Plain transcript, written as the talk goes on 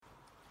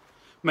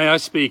May I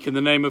speak in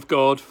the name of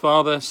God,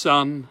 Father,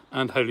 Son,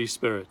 and Holy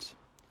Spirit.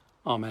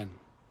 Amen.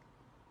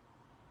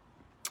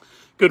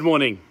 Good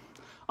morning.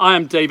 I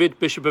am David,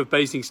 Bishop of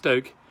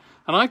Basingstoke,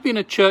 and I've been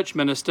a church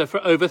minister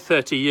for over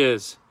 30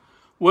 years,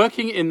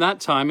 working in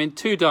that time in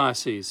two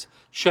dioceses,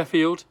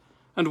 Sheffield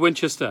and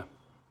Winchester.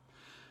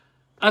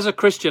 As a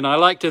Christian, I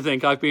like to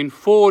think I've been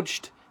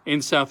forged in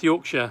South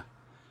Yorkshire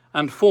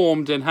and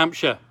formed in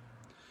Hampshire,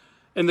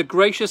 in the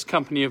gracious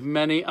company of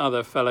many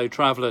other fellow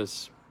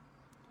travellers.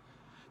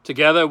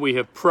 Together we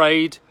have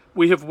prayed,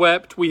 we have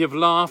wept, we have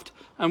laughed,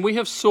 and we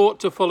have sought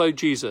to follow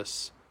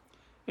Jesus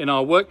in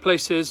our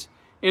workplaces,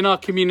 in our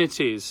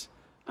communities,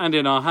 and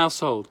in our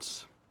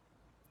households.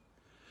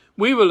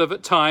 We will have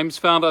at times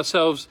found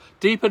ourselves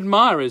deep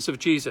admirers of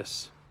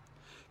Jesus,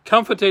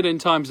 comforted in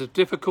times of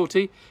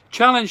difficulty,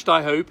 challenged,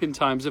 I hope, in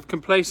times of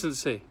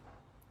complacency.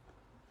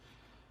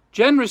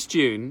 Generous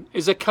June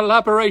is a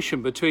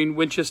collaboration between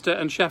Winchester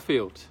and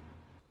Sheffield.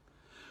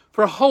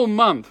 For a whole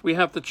month we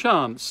have the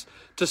chance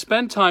to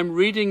spend time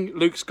reading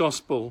Luke's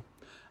Gospel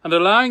and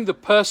allowing the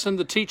person,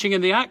 the teaching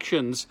and the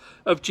actions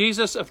of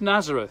Jesus of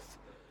Nazareth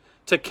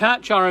to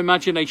catch our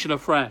imagination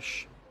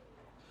afresh.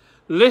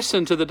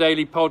 Listen to the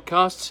daily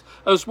podcasts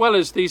as well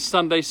as these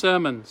Sunday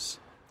sermons.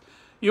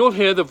 You'll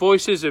hear the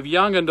voices of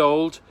young and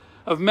old,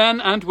 of men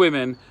and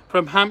women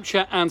from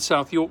Hampshire and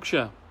South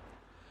Yorkshire,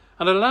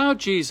 and allow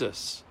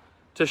Jesus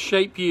to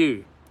shape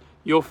you,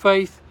 your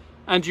faith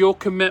and your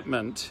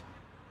commitment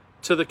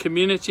to the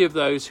community of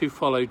those who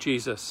follow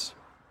Jesus.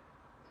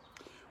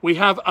 We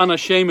have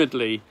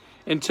unashamedly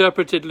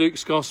interpreted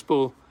Luke's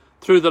Gospel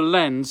through the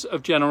lens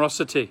of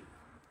generosity.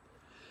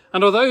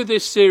 And although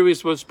this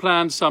series was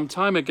planned some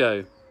time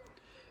ago,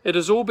 it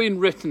has all been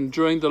written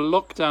during the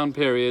lockdown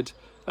period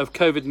of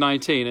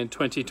COVID-19 in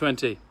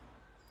 2020.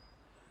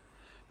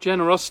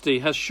 Generosity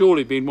has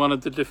surely been one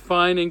of the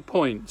defining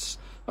points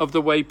of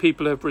the way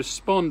people have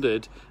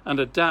responded and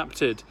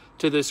adapted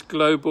to this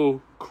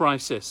global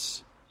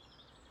crisis.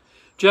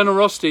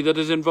 Generosity that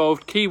has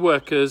involved key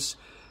workers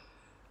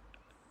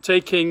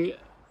taking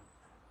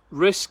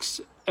risks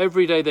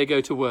every day they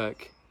go to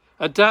work,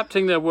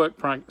 adapting their work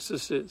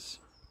practices,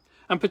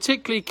 and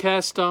particularly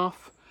care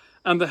staff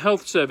and the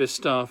health service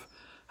staff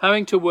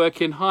having to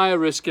work in higher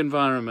risk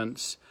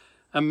environments,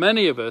 and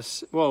many of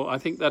us, well, I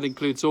think that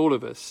includes all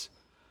of us,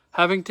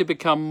 having to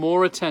become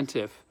more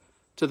attentive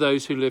to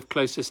those who live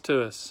closest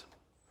to us.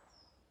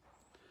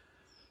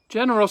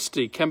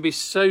 Generosity can be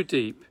so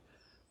deep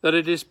that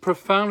it is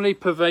profoundly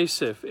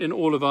pervasive in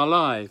all of our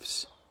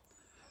lives.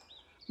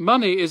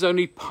 Money is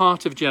only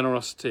part of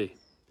generosity.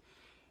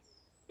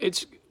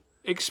 It's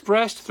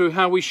expressed through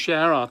how we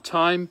share our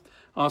time,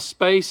 our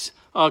space,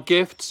 our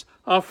gifts,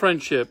 our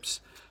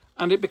friendships,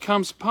 and it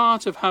becomes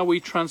part of how we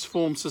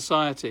transform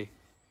society.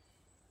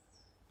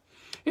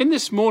 In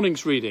this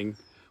morning's reading,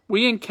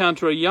 we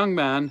encounter a young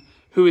man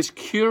who is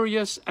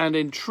curious and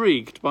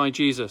intrigued by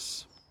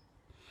Jesus.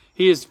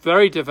 He is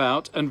very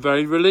devout and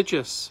very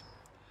religious.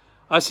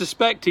 I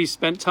suspect he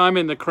spent time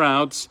in the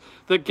crowds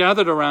that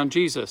gathered around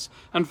Jesus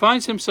and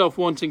finds himself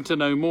wanting to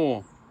know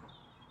more.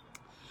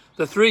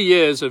 The 3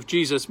 years of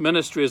Jesus'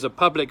 ministry as a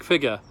public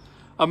figure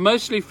are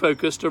mostly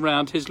focused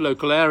around his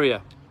local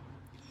area.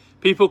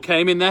 People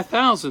came in their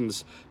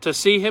thousands to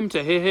see him,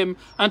 to hear him,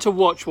 and to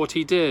watch what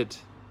he did.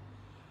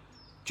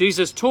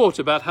 Jesus taught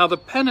about how the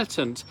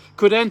penitent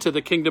could enter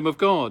the kingdom of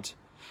God.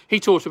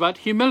 He taught about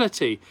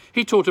humility.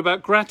 He taught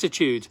about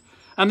gratitude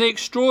and the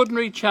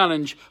extraordinary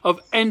challenge of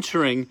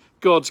entering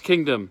God's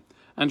kingdom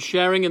and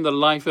sharing in the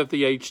life of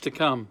the age to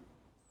come.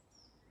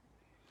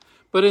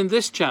 But in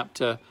this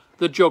chapter,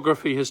 the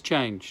geography has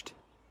changed.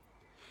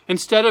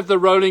 Instead of the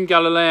rolling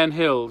Galilean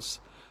hills,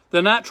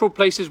 the natural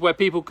places where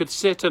people could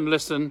sit and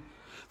listen,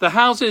 the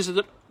houses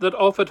that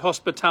offered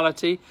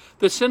hospitality,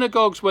 the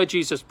synagogues where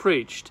Jesus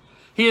preached,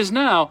 he is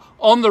now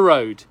on the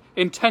road,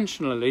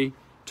 intentionally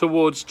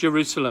towards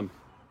Jerusalem.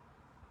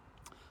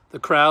 The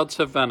crowds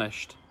have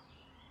vanished.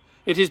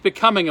 It is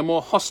becoming a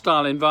more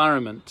hostile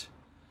environment.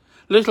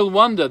 Little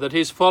wonder that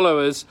his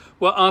followers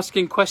were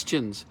asking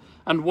questions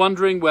and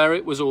wondering where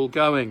it was all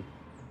going.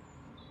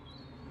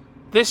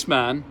 This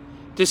man,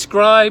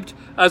 described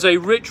as a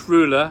rich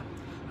ruler,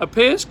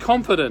 appears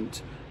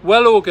confident,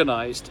 well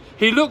organised.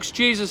 He looks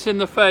Jesus in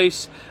the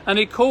face and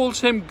he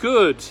calls him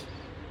good.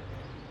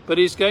 But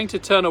he's going to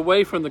turn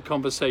away from the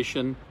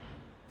conversation,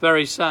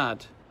 very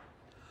sad.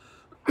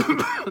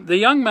 The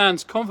young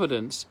man's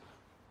confidence,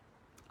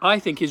 I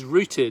think, is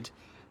rooted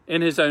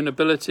in his own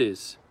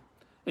abilities,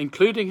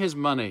 including his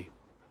money.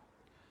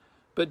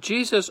 But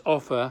Jesus'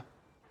 offer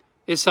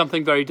is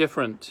something very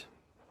different.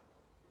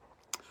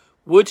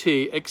 Would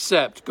he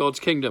accept God's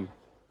kingdom?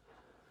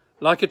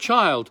 Like a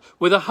child,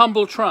 with a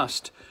humble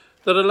trust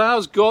that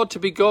allows God to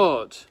be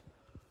God?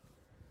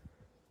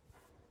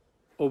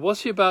 Or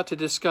was he about to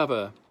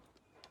discover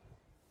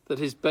that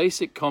his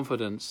basic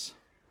confidence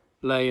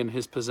lay in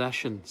his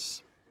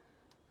possessions?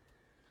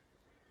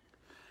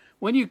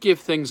 When you give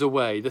things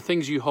away, the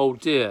things you hold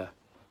dear,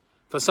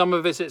 for some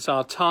of us it's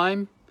our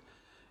time,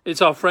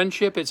 it's our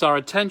friendship, it's our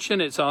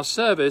attention, it's our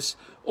service,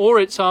 or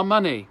it's our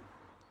money.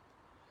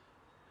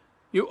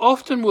 you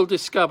often will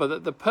discover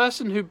that the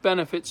person who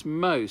benefits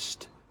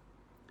most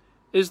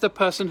is the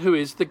person who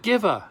is the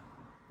giver,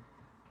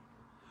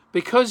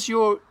 because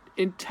you're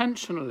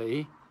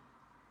intentionally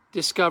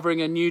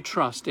discovering a new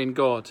trust in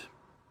God.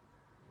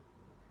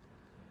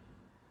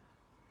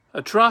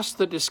 A trust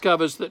that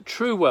discovers that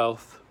true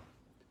wealth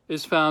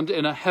is found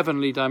in a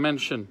heavenly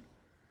dimension.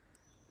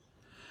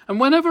 And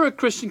whenever a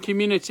Christian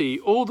community,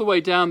 all the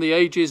way down the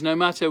ages, no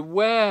matter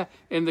where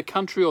in the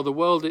country or the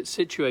world it's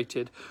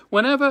situated,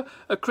 whenever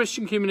a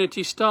Christian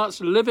community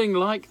starts living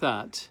like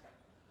that,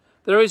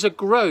 there is a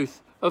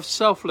growth of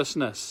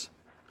selflessness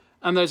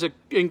and there's an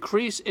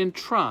increase in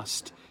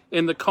trust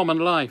in the common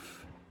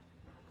life.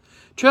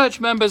 Church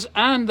members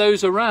and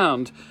those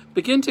around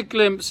begin to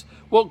glimpse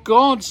what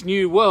God's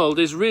new world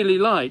is really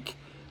like,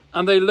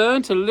 and they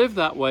learn to live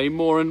that way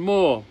more and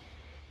more.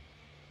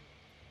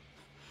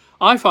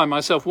 I find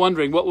myself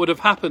wondering what would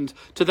have happened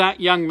to that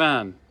young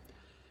man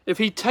if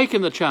he'd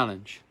taken the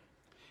challenge,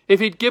 if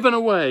he'd given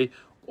away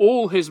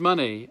all his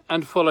money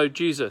and followed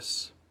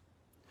Jesus.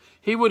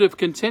 He would have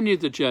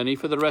continued the journey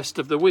for the rest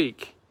of the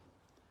week.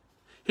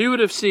 He would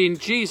have seen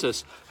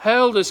Jesus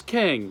hailed as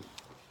king,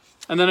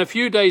 and then a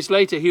few days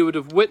later he would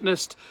have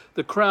witnessed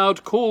the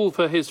crowd call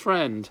for his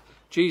friend,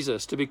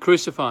 Jesus, to be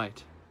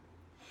crucified.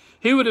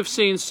 He would have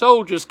seen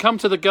soldiers come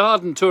to the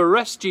garden to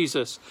arrest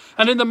Jesus,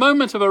 and in the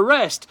moment of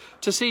arrest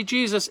to see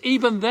Jesus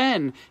even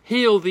then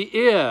heal the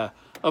ear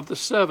of the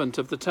servant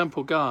of the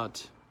temple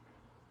guard.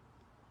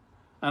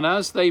 And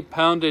as they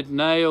pounded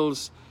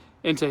nails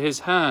into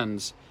his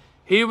hands,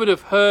 he would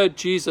have heard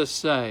Jesus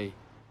say,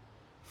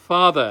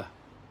 "Father,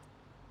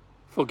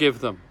 forgive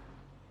them."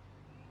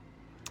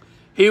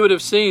 He would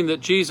have seen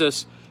that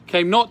Jesus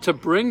came not to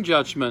bring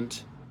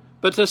judgment,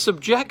 but to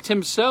subject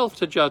himself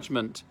to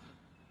judgment,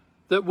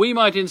 that we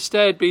might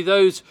instead be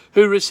those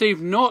who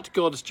receive not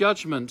God's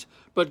judgment,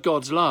 but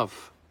God's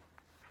love.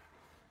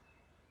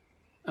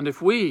 And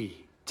if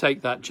we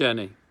take that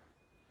journey,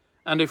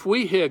 and if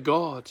we hear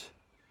God,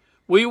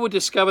 we will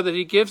discover that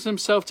he gives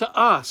himself to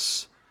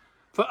us,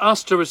 for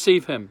us to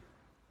receive him.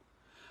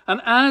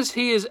 And as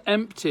he is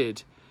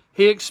emptied,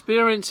 he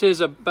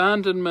experiences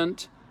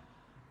abandonment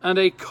and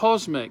a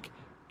cosmic,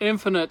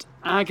 infinite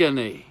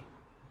agony,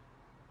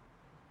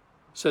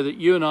 so that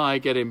you and I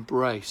get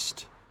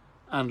embraced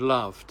and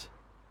loved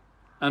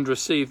and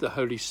receive the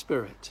Holy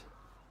Spirit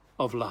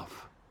of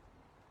love.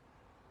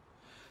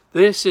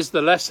 This is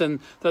the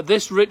lesson that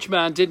this rich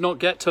man did not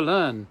get to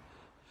learn.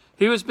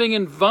 He was being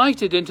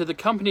invited into the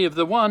company of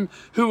the one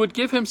who would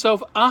give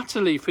himself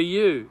utterly for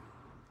you.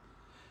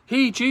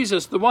 He,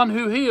 Jesus, the one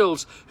who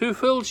heals, who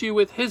fills you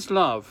with his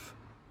love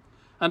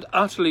and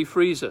utterly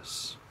frees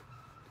us.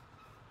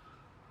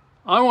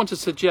 I want to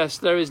suggest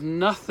there is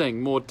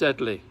nothing more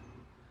deadly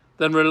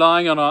than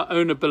relying on our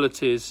own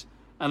abilities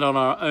and on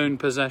our own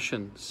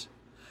possessions,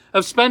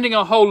 of spending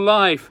our whole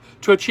life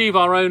to achieve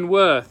our own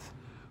worth,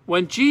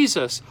 when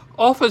Jesus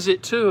offers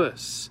it to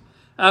us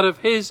out of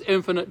his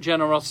infinite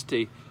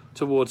generosity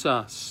towards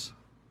us.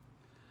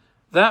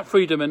 That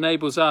freedom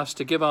enables us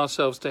to give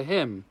ourselves to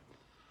him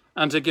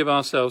and to give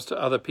ourselves to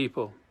other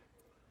people.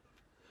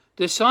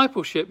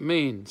 Discipleship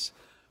means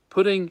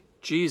putting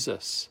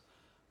Jesus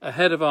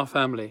ahead of our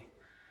family,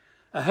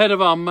 ahead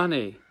of our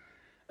money,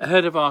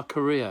 ahead of our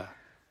career.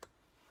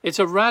 It's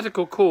a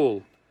radical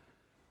call,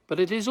 but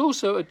it is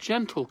also a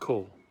gentle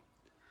call,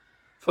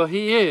 for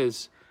he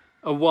is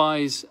a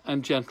wise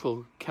and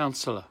gentle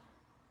counselor.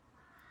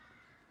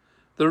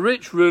 The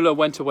rich ruler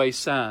went away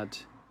sad,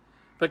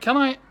 but can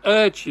I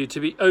urge you to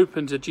be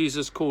open to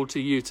Jesus' call to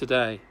you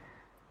today?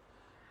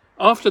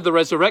 After the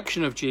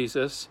resurrection of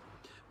Jesus,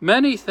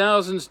 many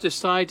thousands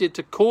decided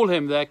to call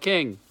him their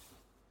king.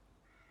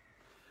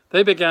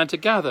 They began to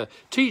gather,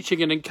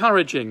 teaching and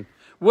encouraging,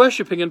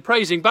 worshipping and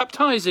praising,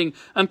 baptizing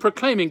and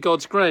proclaiming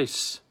God's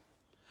grace.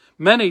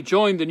 Many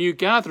joined the new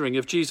gathering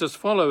of Jesus'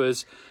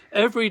 followers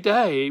every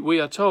day, we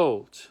are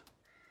told.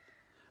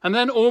 And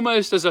then,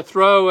 almost as a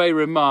throwaway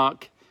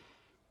remark,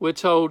 we're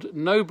told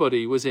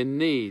nobody was in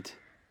need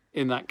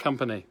in that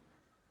company.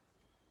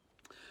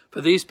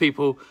 For these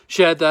people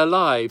shared their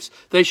lives,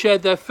 they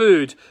shared their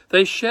food,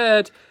 they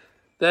shared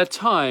their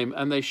time,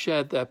 and they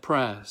shared their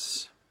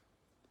prayers.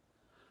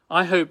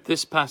 I hope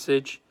this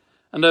passage,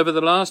 and over the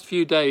last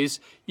few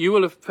days, you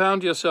will have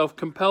found yourself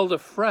compelled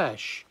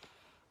afresh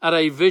at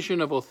a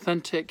vision of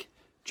authentic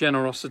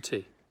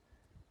generosity.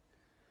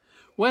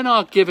 When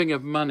our giving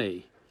of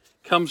money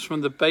comes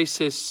from that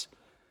basis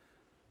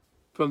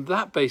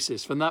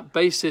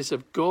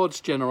of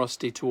God's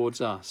generosity towards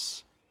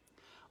us,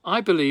 I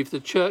believe the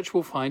church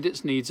will find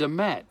its needs are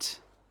met.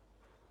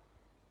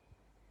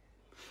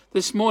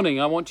 This morning,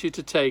 I want you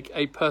to take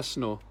a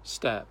personal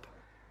step.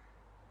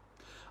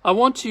 I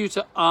want you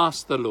to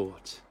ask the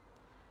Lord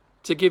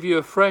to give you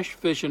a fresh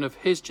vision of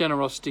his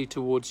generosity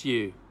towards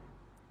you.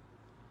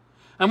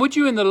 And would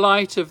you, in the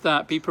light of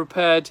that, be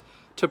prepared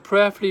to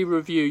prayerfully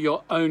review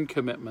your own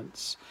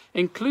commitments,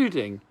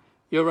 including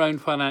your own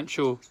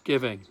financial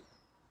giving?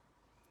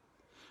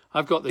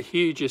 I've got the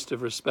hugest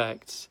of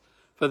respects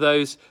for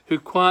those who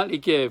quietly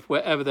give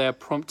wherever they are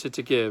prompted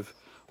to give,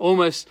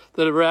 almost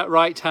the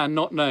right hand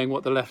not knowing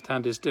what the left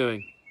hand is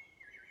doing.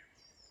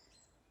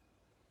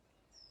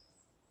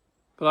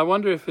 But I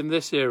wonder if in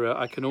this era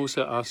I can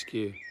also ask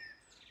you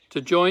to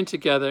join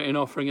together in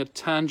offering a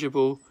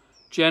tangible,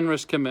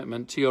 generous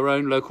commitment to your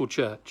own local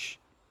church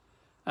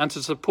and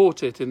to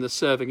support it in the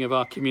serving of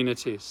our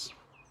communities.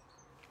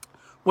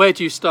 Where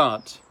do you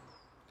start?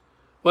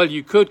 Well,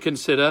 you could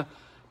consider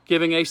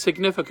giving a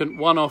significant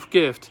one-off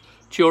gift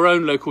to your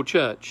own local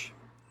church.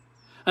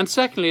 And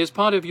secondly, as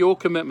part of your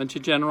commitment to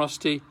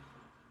generosity,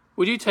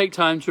 would you take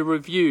time to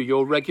review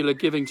your regular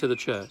giving to the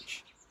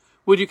church?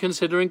 Would you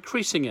consider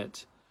increasing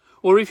it?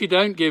 Or if you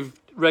don't give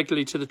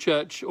regularly to the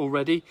church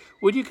already,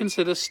 would you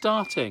consider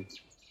starting?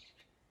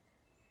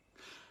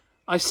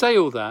 I say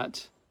all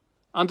that,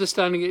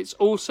 understanding it's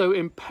also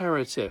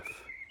imperative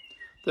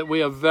that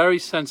we are very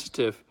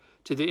sensitive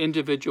to the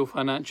individual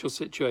financial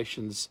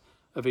situations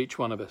of each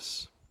one of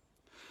us.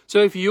 So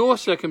if your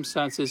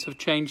circumstances have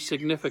changed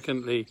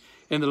significantly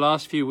in the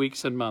last few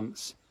weeks and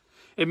months,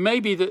 it may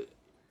be that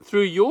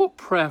through your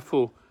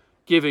prayerful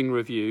giving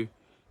review,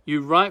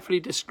 you rightfully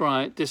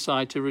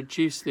decide to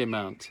reduce the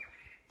amount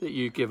that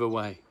you give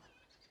away.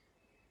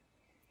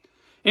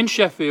 In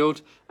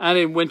Sheffield and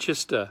in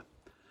Winchester,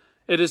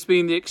 it has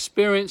been the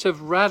experience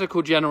of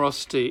radical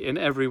generosity in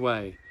every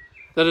way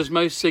that has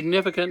most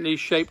significantly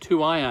shaped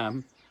who I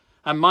am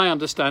and my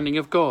understanding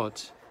of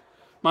God,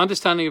 my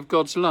understanding of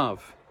God's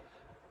love,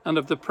 and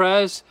of the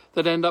prayers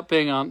that end up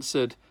being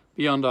answered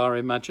beyond our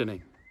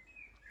imagining.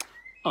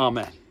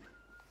 Amen.